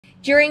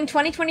During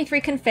 2023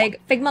 config,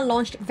 Figma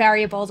launched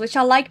variables, which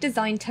are like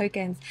design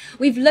tokens.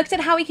 We've looked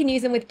at how we can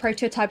use them with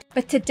prototypes,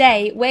 but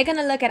today we're going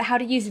to look at how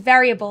to use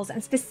variables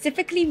and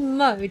specifically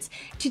modes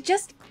to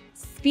just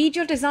speed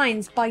your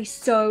designs by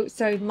so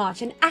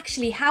much, and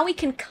actually how we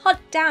can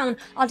cut down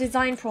our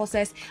design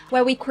process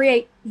where we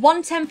create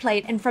one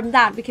template and from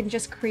that we can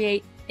just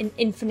create an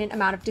infinite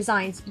amount of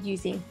designs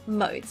using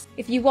modes.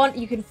 If you want,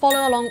 you can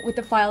follow along with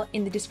the file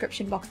in the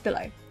description box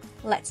below.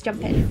 Let's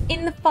jump in.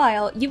 In the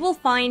file, you will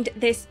find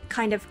this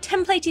kind of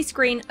templatey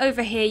screen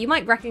over here. You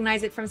might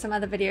recognize it from some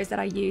other videos that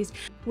I used.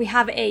 We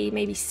have a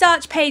maybe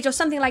search page or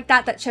something like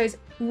that that shows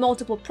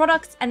multiple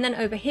products. And then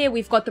over here,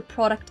 we've got the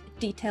product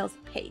details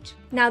page.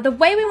 Now, the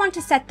way we want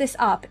to set this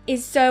up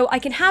is so I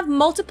can have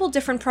multiple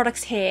different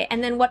products here,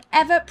 and then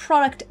whatever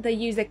product the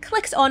user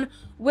clicks on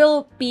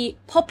will be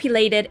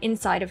populated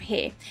inside of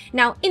here.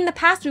 Now, in the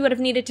past, we would have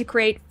needed to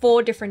create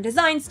 4 different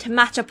designs to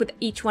match up with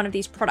each one of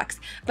these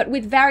products. But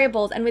with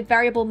variables and with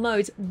variable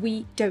modes,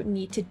 we don't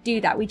need to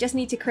do that. We just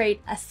need to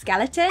create a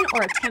skeleton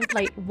or a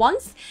template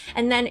once,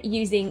 and then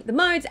using the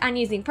modes and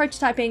using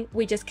prototyping,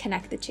 we just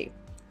connect the two.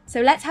 So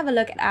let's have a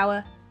look at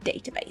our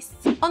database.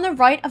 On the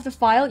right of the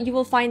file, you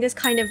will find this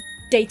kind of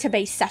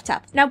database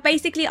setup. Now,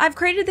 basically, I've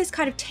created this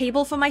kind of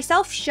table for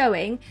myself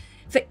showing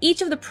for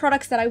each of the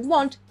products that I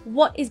want,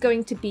 what is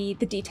going to be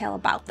the detail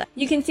about them.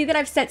 You can see that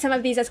I've set some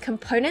of these as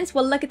components.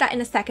 We'll look at that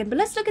in a second, but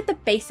let's look at the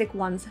basic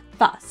ones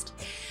first.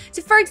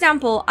 So for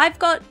example, I've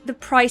got the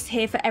price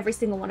here for every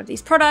single one of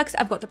these products.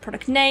 I've got the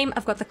product name,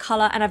 I've got the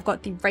color, and I've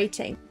got the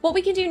rating. What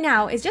we can do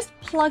now is just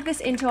plug this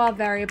into our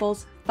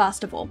variables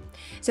first of all.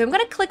 So I'm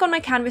going to click on my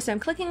canvas. So I'm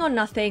clicking on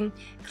nothing,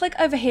 click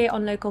over here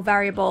on local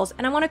variables,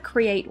 and I want to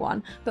create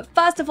one. But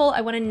first of all,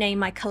 I want to name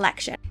my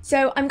collection.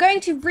 So I'm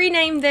going to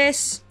rename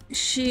this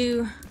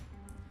shoe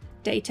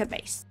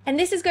database. And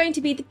this is going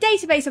to be the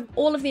database of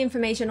all of the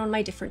information on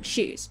my different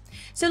shoes.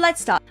 So let's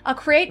start. I'll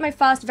create my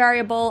first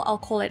variable. I'll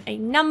call it a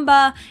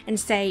number and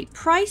say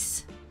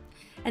price.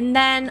 And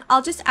then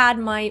I'll just add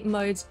my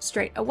modes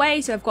straight away.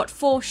 So I've got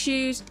 4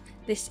 shoes.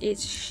 This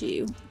is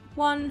shoe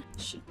 1,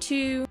 shoe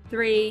 2,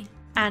 3,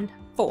 and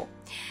 4.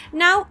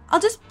 Now, I'll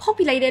just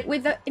populate it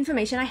with the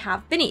information I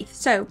have beneath.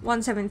 So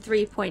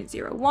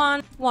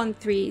 173.01,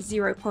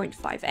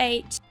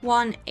 130.58,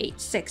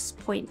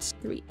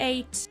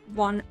 186.38,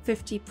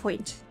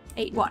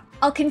 150.81.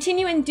 I'll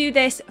continue and do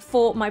this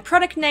for my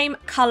product name,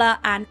 color,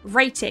 and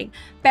rating.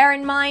 Bear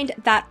in mind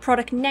that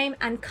product name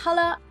and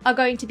color are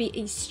going to be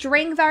a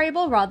string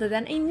variable rather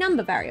than a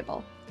number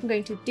variable. I'm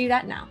going to do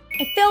that now.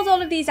 I filled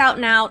all of these out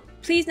now.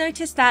 Please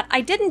notice that I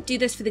didn't do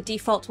this for the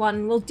default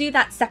one. We'll do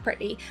that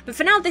separately. But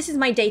for now, this is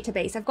my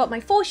database. I've got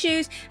my 4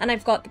 shoes and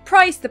I've got the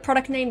price, the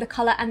product name, the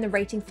color, and the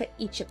rating for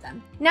each of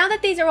them. Now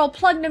that these are all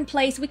plugged in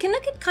place, we can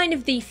look at kind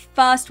of the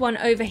first one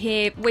over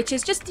here, which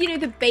is just,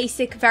 the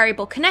basic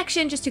variable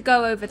connection, just to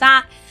go over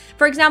that.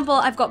 For example,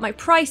 I've got my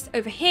price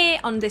over here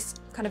on this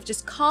kind of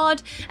just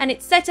card, and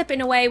it's set up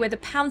in a way where the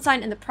pound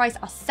sign and the price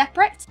are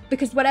separate,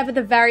 because whatever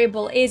the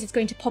variable is, it's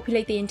going to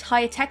populate the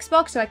entire text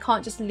box, so I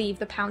can't just leave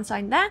the pound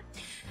sign there.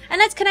 And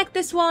let's connect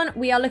this one.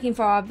 We are looking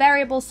for our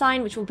variable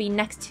sign, which will be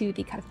next to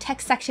the kind of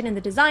text section in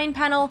the design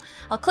panel.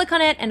 I'll click on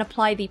it and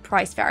apply the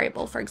price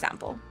variable, for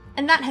example.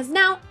 And that has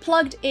now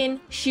plugged in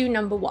shoe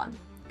number 1,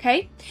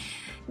 okay?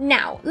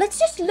 Now, let's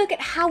just look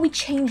at how we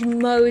change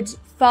modes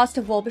first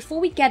of all, before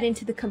we get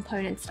into the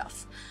component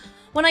stuff.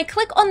 When I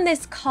click on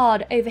this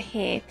card over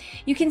here,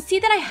 you can see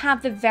that I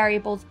have the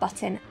variables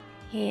button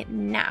here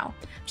now.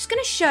 I'm just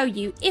going to show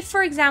you if,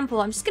 for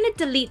example, I'm just going to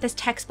delete this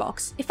text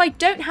box. If I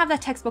don't have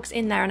that text box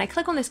in there and I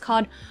click on this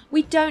card,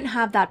 we don't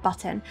have that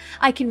button.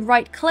 I can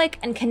right click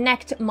and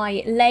connect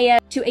my layer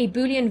to a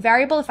Boolean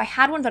variable if I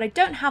had one, but I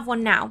don't have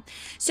one now.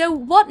 So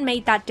what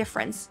made that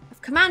difference?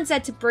 Command Z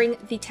to bring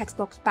the text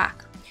box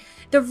back.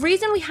 The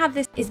reason we have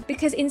this is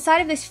because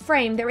inside of this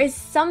frame, there is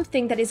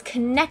something that is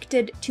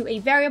connected to a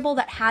variable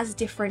that has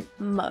different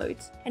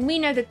modes. And we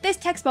know that this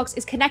text box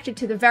is connected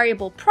to the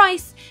variable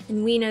price,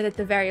 and we know that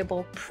the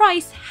variable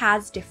price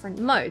has different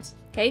modes.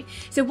 Okay,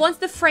 so once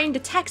the frame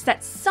detects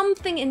that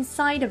something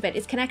inside of it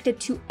is connected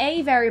to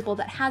a variable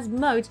that has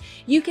modes,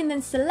 you can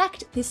then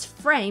select this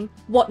frame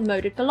what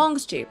mode it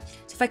belongs to.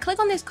 So if I click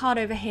on this card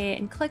over here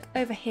and click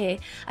over here,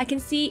 I can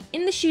see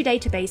in the shoe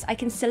database, I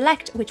can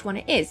select which one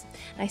it is.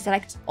 And I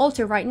select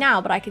auto right now,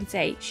 but I can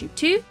say shoe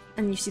 2,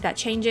 and you see that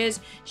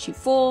changes, shoe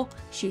 4,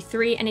 shoe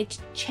 3, and it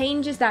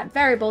changes that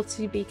variable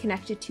to be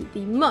connected to the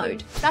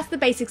mode. That's the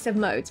basics of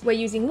modes. We're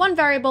using one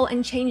variable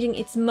and changing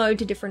its mode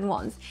to different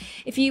ones.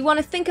 If you want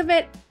to think of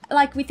it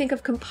like we think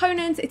of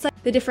components, it's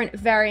like the different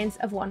variants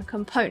of one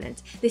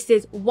component. This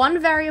is one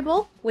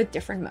variable with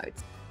different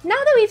modes. Now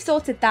that we've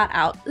sorted that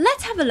out,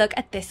 let's have a look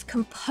at this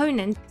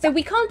component. So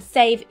we can't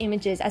save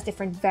images as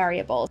different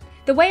variables.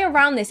 The way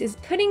around this is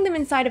putting them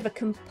inside of a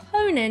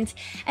component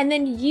and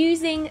then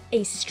using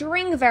a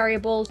string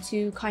variable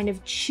to kind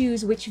of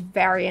choose which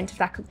variant of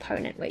that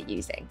component we're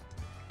using.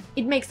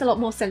 it makes a lot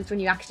more sense when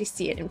you actually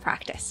see it in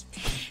practice.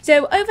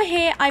 So over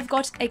here, I've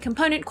got a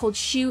component called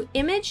shoe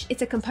image.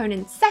 It's a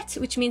component set,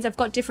 which means I've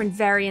got different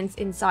variants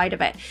inside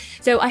of it.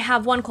 So I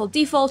have one called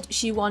default,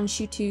 shoe 1,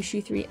 shoe 2,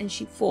 shoe 3, and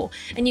shoe 4.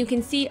 And you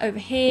can see over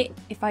here,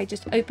 if I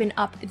just open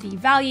up the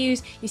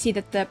values, you see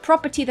that the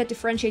property that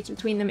differentiates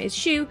between them is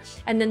shoe,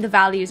 and then the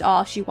values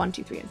are shoe 1,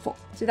 2, 3, and 4.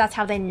 So that's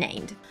how they're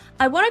named.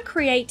 I want to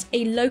create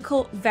a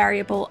local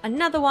variable,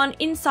 another one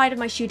inside of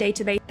my shoe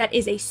database that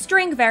is a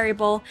string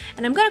variable,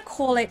 and I'm going to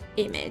call it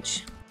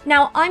image.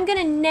 Now I'm going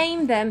to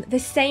name them the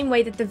same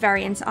way that the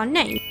variants are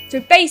named. So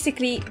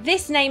basically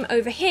this name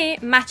over here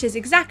matches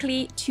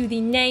exactly to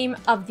the name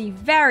of the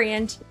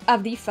variant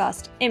of the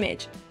first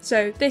image.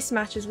 So this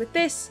matches with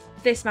this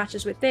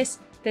matches with this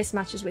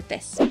matches with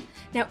this.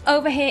 Now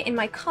over here in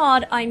my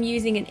card, I'm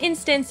using an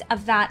instance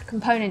of that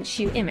component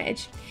shoe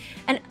image.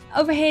 And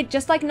over here,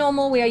 just like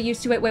normal, we are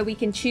used to it where we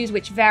can choose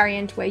which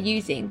variant we're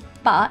using.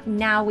 But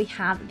now we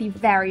have the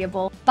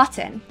variable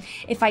button.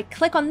 If I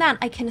click on that,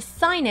 I can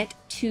assign it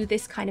to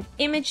this kind of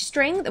image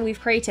string that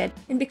we've created.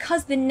 And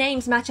because the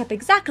names match up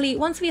exactly,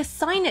 once we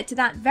assign it to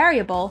that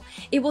variable,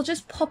 it will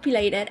just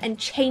populate it and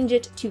change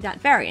it to that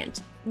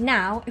variant.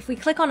 Now, if we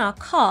click on our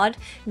card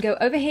and go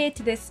over here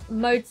to this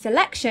mode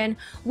selection,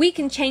 we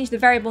can change the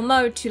variable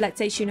mode to, let's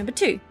say, shoe number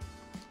 2.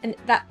 And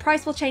that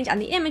price will change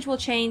and the image will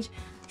change.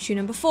 Shoe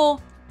number 4,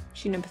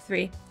 shoe number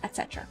 3,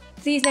 etc.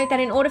 Please note that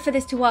in order for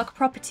this to work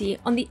properly,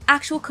 on the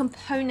actual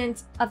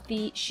component of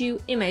the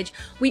shoe image,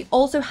 we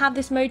also have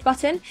this mode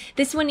button.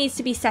 This one needs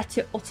to be set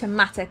to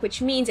automatic, which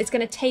means it's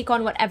going to take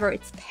on whatever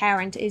its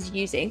parent is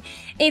using.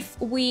 If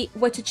we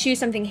were to choose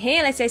something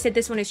here, let's say I said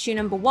this one is shoe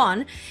number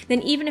 1,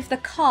 then even if the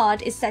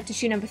card is set to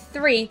shoe number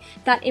 3,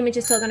 that image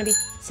is still going to be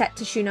set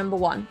to shoe number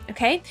 1,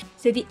 okay?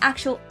 So the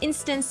actual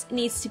instance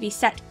needs to be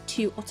set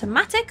to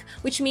automatic,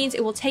 which means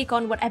it will take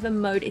on whatever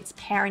mode its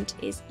parent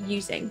is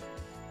using.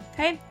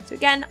 Okay, so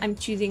again, I'm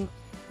choosing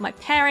my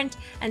parent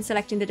and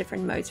selecting the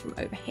different modes from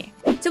over here.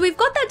 So we've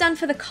got that done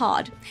for the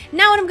card.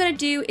 Now what I'm going to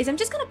do is I'm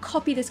just going to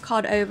copy this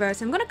card over.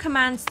 So I'm going to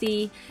Command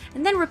C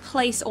and then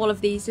replace all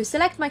of these. So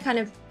select my kind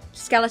of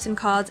skeleton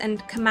cards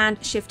and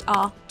Command Shift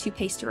R to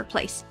paste to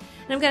replace.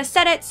 And I'm going to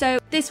set it so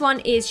this one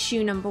is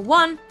shoe number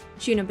 1,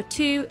 shoe number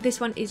 2, this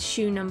one is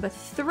shoe number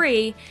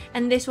 3,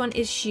 and this one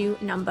is shoe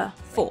number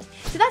 4.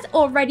 So that's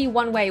already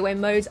one way where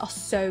modes are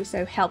so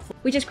helpful.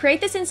 We just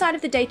create this inside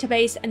of the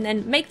database and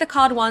then make the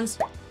card once,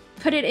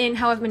 put it in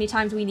however many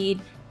times we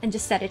need, and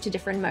just set it to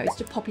different modes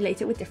to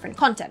populate it with different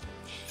content.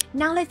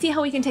 Now let's see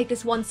how we can take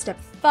this one step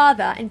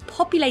further and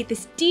populate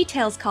this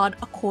details card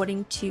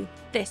according to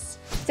this.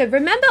 So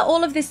remember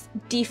all of this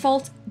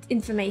default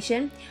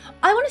information?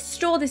 I want to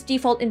store this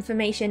default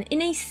information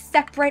in a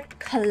separate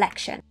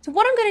collection. So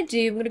what I'm going to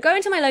do, I'm going to go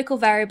into my local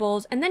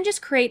variables and then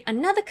just create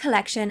another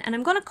collection, and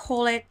I'm going to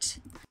call it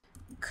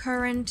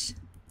current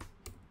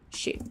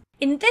shoe.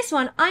 In this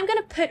one, I'm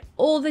going to put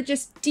all the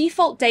just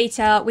default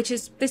data, which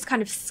is this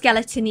kind of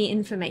skeleton-y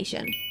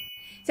information.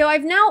 So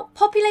I've now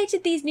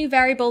populated these new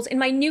variables in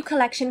my new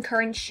collection,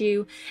 current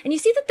shoe, and you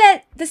see that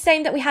they're the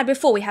same that we had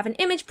before. We have an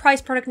image,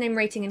 price, product name,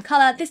 rating, and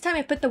color. This time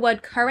I put the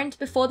word current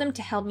before them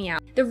to help me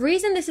out. The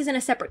reason this is in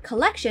a separate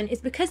collection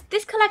is because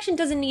this collection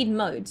doesn't need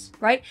modes,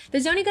 right?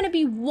 There's only going to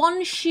be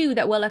one shoe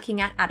that we're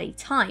looking at a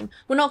time.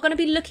 We're not going to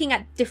be looking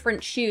at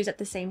different shoes at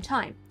the same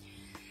time.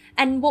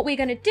 And what we're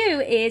going to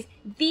do is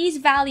these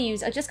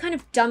values are just kind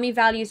of dummy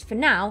values for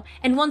now.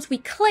 And once we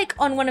click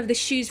on one of the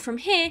shoes from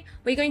here,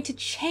 we're going to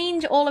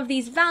change all of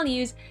these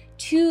values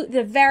to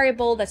the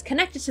variable that's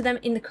connected to them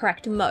in the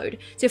correct mode.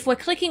 So if we're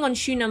clicking on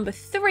shoe number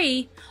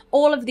 3,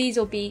 all of these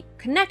will be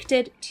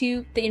connected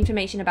to the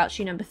information about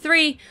shoe number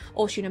 3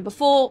 or shoe number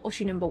 4 or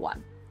shoe number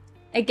 1.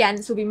 Again,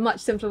 this will be much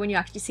simpler when you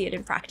actually see it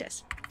in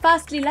practice.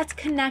 Firstly, let's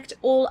connect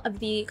all of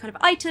the kind of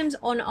items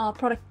on our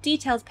product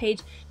details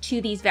page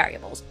to these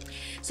variables.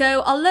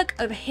 So I'll look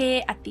over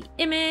here at the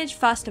image,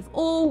 first of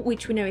all,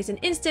 which we know is an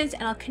instance,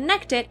 and I'll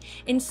connect it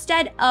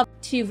instead of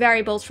to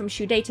variables from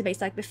shoe database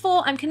like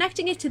before. I'm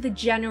connecting it to the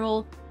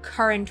general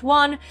current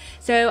one.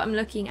 So I'm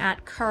looking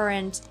at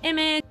current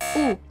image.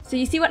 Ooh, so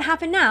you see what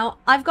happened now?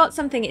 I've got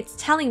something, it's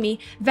telling me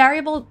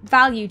variable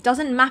value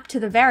doesn't map to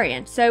the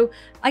variant. So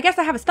I guess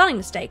I have a spelling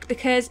mistake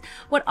because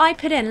what I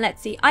put in,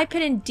 let's see, I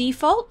put in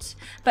default,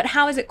 but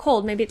how is it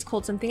called? Maybe it's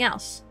called something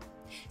else.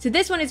 So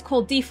this one is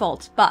called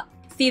default, but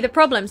see the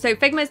problem. So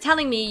Figma is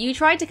telling me you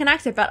tried to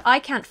connect it, but I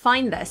can't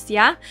find this,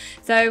 yeah?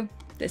 So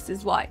this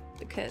is why,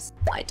 because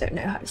I don't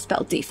know how to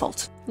spell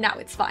default. Now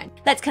it's fine.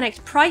 Let's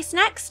connect price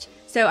next.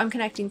 So I'm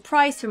connecting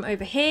price from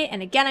over here,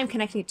 and again, I'm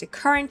connecting it to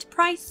current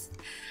price.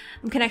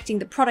 I'm connecting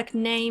the product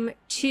name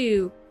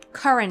to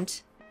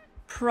current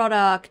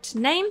product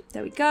name.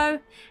 There we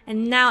go.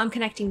 And now I'm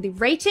connecting the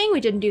rating.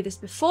 We didn't do this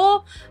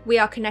before. We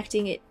are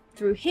connecting it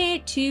through here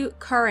to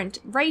current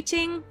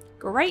rating.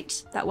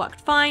 Great, that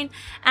worked fine.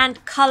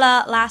 And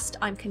color last,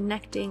 I'm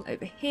connecting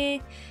over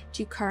here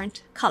to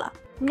current color.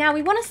 Now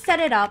we want to set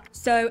it up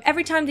so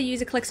every time the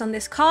user clicks on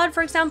this card,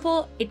 for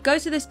example, it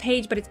goes to this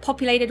page, but it's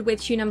populated with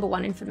shoe number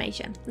 1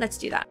 information. Let's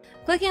do that.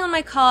 Clicking on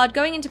my card,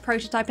 going into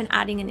prototype and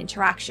adding an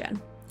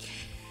interaction.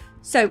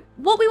 So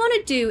what we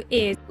want to do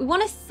is we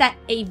want to set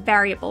a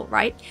variable,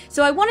 right?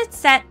 So I want to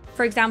set,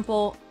 for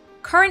example,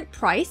 current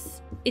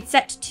price. It's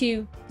set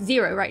to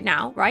 0 right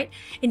now, right?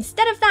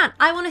 Instead of that,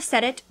 I want to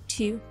set it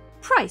to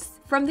price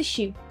from the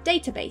shoe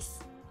database,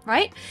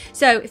 right?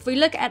 So if we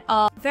look at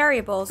our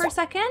variables for a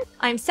second,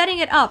 I'm setting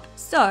it up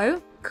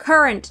so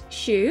current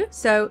shoe,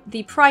 so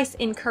the price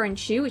in current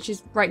shoe, which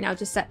is right now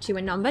just set to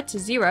a number, to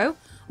 0,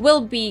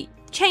 will be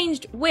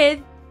changed with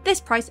this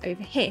price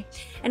over here.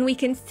 And we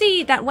can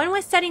see that when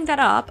we're setting that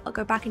up, I'll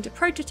go back into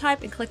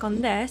prototype and click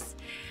on this.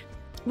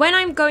 When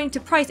I'm going to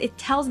price, it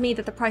tells me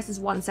that the price is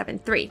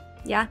 173,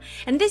 yeah?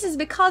 And this is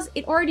because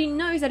it already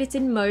knows that it's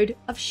in mode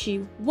of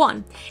shoe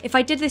 1. If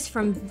I did this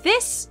from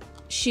this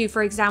shoe,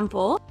 for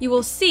example, you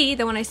will see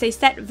that when I say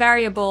set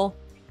variable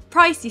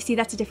price, you see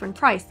that's a different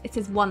price. It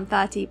says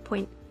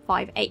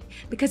 130.58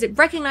 because it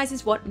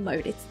recognizes what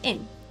mode it's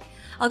in.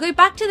 I'll go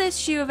back to this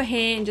shoe over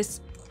here and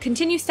just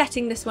continue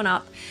setting this one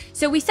up.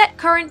 So we set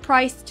current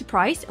price to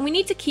price, and we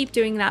need to keep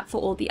doing that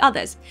for all the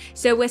others.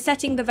 So we're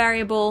setting the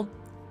variable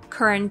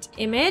current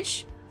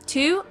image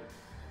to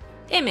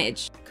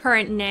image,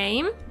 current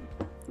name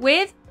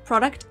with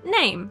product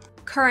name,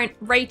 current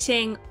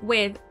rating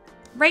with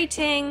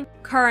rating,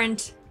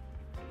 current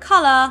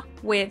color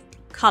with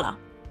color.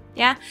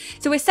 Yeah,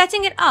 so we're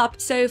setting it up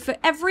so for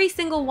every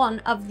single one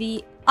of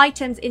the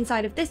items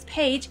inside of this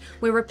page,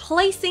 we're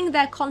replacing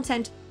their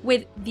content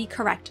with the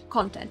correct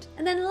content.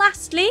 And then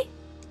lastly,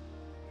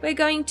 we're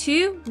going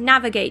to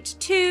navigate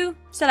to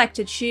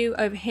selected shoe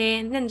over here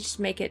and then just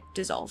make it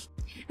dissolve.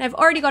 And I've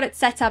already got it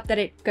set up that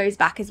it goes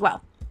back as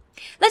well.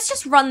 Let's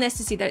just run this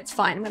to see that it's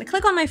fine. I'm going to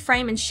click on my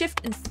frame and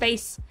shift and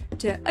space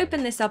to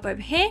open this up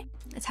over here.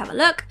 Let's have a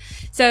look.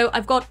 So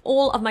I've got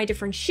all of my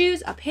different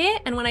shoes up here.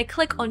 And when I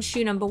click on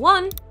shoe number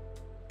 1,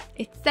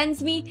 it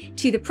sends me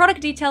to the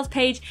product details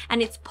page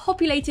and it's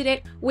populated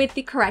it with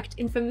the correct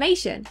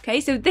information.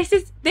 Okay, so this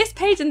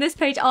page and this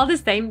page are the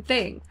same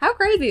thing. How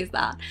crazy is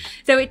that?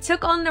 So it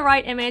took on the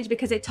right image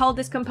because it told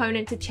this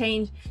component to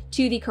change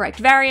to the correct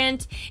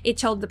variant. It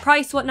told the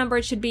price what number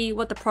it should be,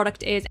 what the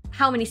product is,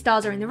 how many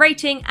stars are in the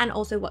rating, and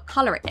also what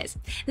color it is.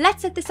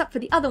 Let's set this up for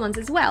the other ones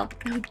as well.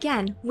 Now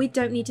again, we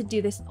don't need to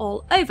do this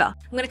all over.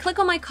 I'm going to click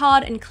on my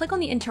card and click on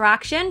the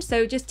interaction.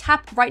 So just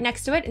tap right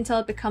next to it until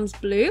it becomes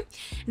blue,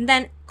 and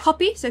then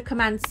copy, so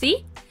Command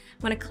C. I'm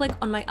going to click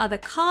on my other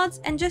cards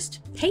and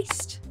just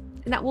paste,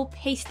 and that will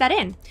paste that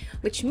in,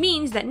 which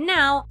means that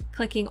now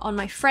clicking on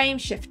my frame,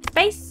 shift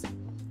space,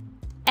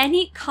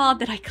 any card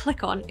that I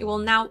click on, it will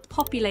now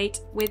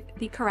populate with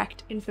the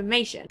correct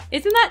information.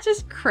 Isn't that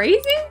just crazy?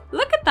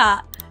 Look at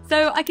that.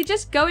 So I could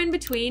just go in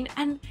between,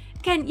 and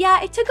again,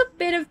 yeah, it took a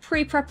bit of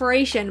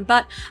pre-preparation,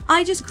 but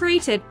I just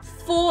created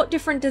 4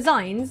 different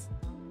designs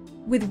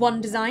with one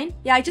design.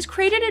 Yeah, I just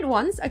created it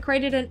once. I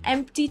created an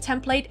empty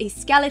template, a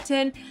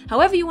skeleton,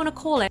 however you want to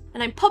call it,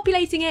 and I'm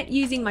populating it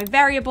using my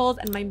variables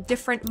and my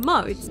different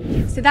modes.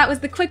 So that was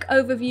the quick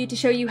overview to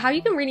show you how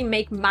you can really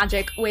make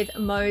magic with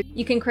modes.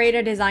 You can create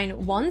a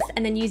design once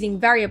and then using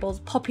variables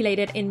populate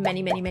it in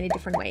many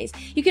different ways.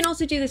 You can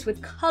also do this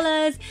with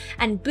colors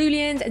and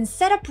booleans and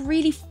set up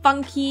really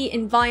funky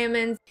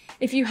environments.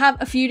 If you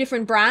have a few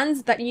different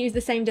brands that use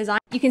the same design,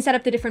 you can set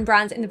up the different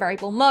brands in the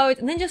variable mode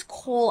and then just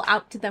call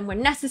out to them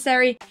when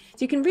necessary. So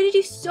you can really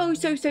do so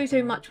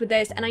much with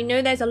this. And I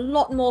know there's a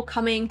lot more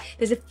coming.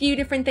 There's a few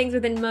different things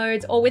within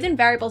modes or within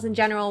variables in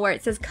general where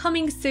it says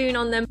coming soon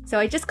on them. So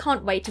I just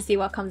can't wait to see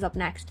what comes up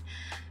next.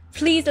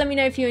 Please let me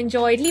know if you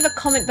enjoyed. Leave a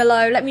comment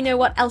below. Let me know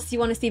what else you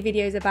want to see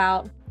videos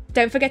about.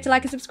 Don't forget to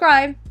like and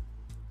subscribe.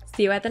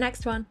 See you at the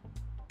next one.